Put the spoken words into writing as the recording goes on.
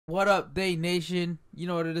What up, Day Nation? You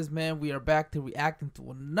know what it is, man. We are back to reacting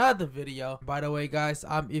to another video. By the way, guys,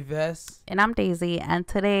 I'm 𝐬𝐨𝐜. And I'm Daisy. And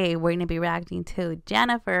today we're going to be reacting to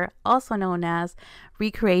Jennifer, also known as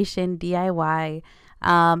 �ερcreation_DIY.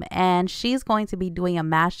 And she's going to be doing a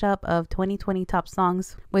mashup of 2020 top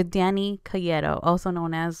songs with Dani Calleiro, also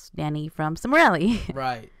known as Dani from 𝐸𝐸.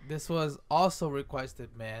 Right. This was also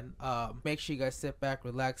requested, man. Make sure you guys sit back,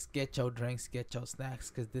 relax, get your drinks, get your snacks,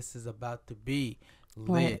 because this is about to be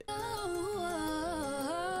lit.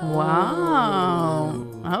 Wow.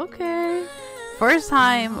 Okay. First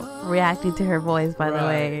time reacting to her voice, by the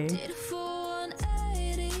way.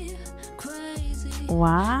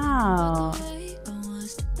 Wow.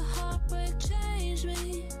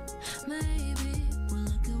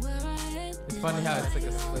 It's funny how it's like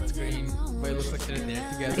a split screen where it looks like they're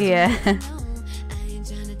there together. Yeah.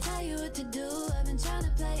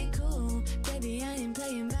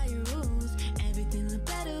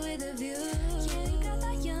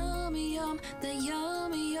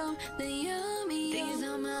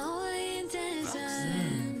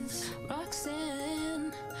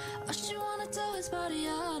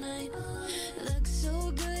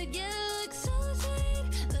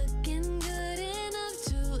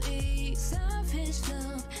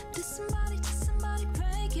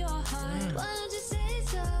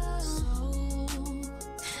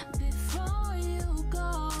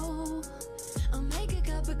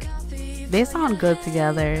 They sound good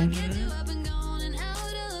together.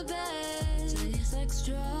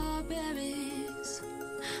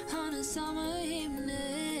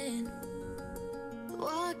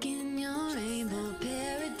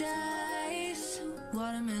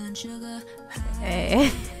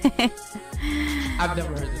 Hey. I've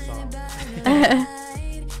never heard this song.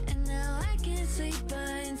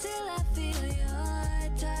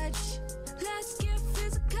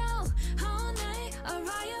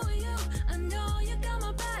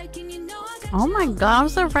 Oh my god, I'm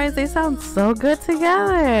surprised they sound so good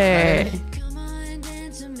together. Right.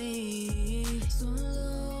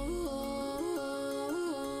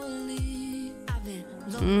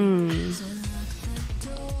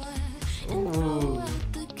 Ooh.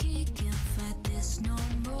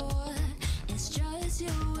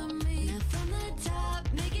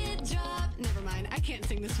 Never mind, I can't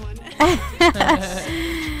sing this one.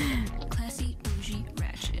 Classy, bougie,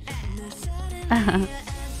 ratchet.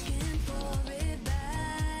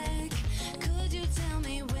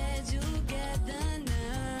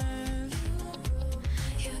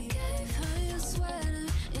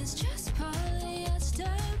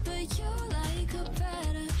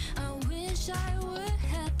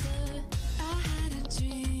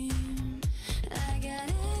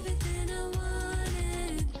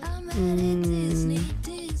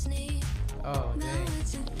 Oh, dang.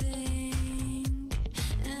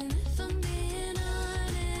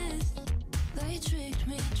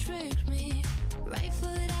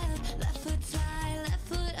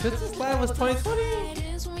 This live was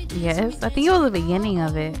 2020? Yes, I think it was the beginning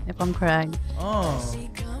of it, if I'm correct. Oh.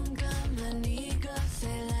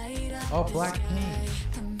 Oh, Blackpink.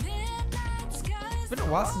 It's been a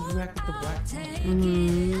while since we reacted to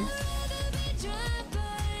Blackpink.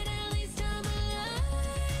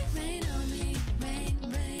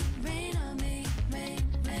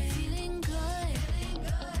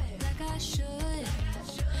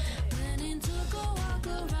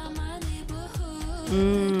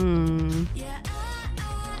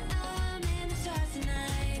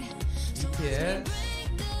 Yeah.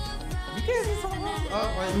 You can't see song. Oh,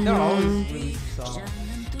 wait, they're always releasing songs.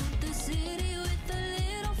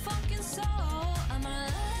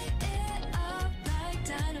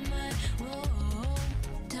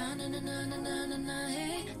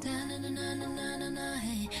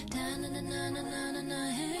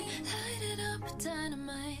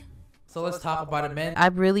 So let's talk about it, man.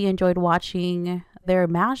 I've really enjoyed watching their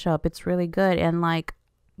mashup. It's really good, and like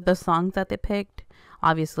the songs that they picked,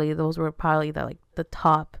 obviously those were probably the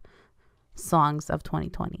top songs of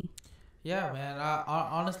 2020. Yeah, man. I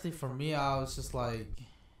honestly, for me, I was just like,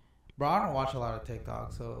 bro, I don't watch a lot of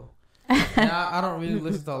TikTok, so and I don't really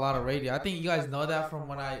listen to a lot of radio. I think you guys know that from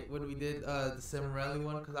when we did the 𝐸𝐸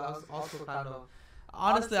one, because I was also kind of,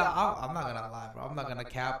 honestly, I'm not gonna lie, bro. I'm not gonna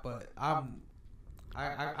cap, but I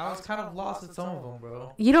was kind of lost with some of them,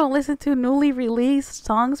 bro. You don't listen to newly released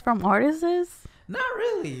songs from artists? Not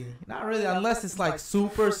really, unless it's like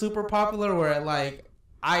super popular, where like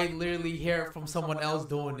I literally hear it from someone else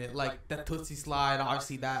doing it, like the Tootsie Slide.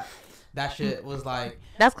 Obviously that shit was like,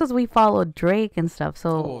 that's because we followed Drake and stuff. So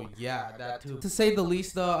oh yeah, that too. To say the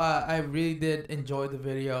least, though, I really did enjoy the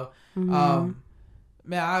video.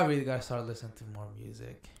 Man, I really gotta start listening to more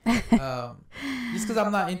music. Just because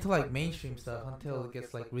I'm not into like mainstream stuff until it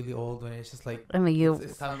gets like really old when it's just like I mean,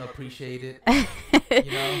 it's time to appreciate it.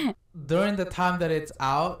 You know, during the time that it's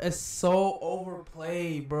out, it's so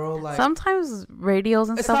overplayed, bro. Like sometimes radios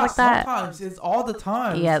and it's stuff not like that. sometimes, it's all the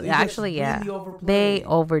time. Yeah, It gets actually, yeah. really overplayed. They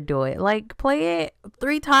overdo it. Like play it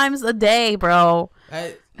 3 times a day, bro.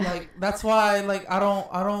 Like that's why like I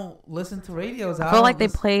don't listen to radios. I feel like they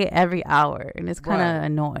play it every hour, and it's kind of Right.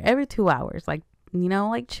 annoying. Every 2 hours, like, you know,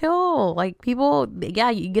 like chill. Like people, yeah,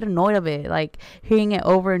 you get annoyed of it, like hearing it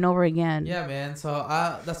over and over again. Yeah, man. So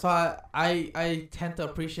that's why I tend to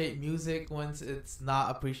appreciate music once it's not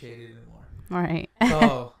appreciated anymore. All right.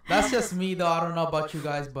 So that's just me, though. I don't know about you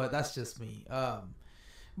guys, but that's just me.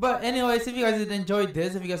 But anyways, if you guys did enjoy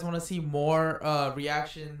this, if you guys want to see more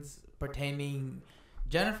reactions pertaining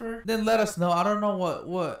Jennifer, then let us know. I don't know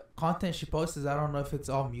what content she posts. I don't know if it's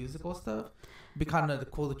all musical stuff. Be kind of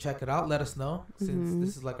cool to check it out. Let us know since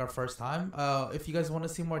this is like our first time. If you guys want to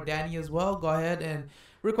see more Dani as well, go ahead and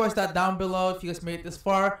request that down below. If you guys made it this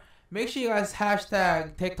far, make sure you guys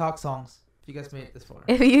hashtag TikTok songs. If you guys made it this far.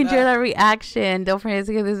 If you enjoyed our reaction, don't forget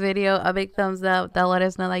to give this video a big thumbs up. That'll let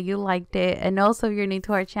us know that you liked it. And also, if you're new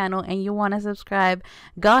to our channel and you want to subscribe,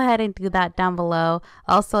 go ahead and do that down below.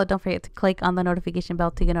 Also, don't forget to click on the notification bell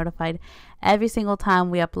to get notified every single time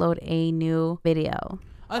we upload a new video.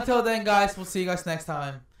 Until then, guys, we'll see you guys next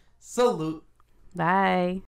time. Salute. Bye.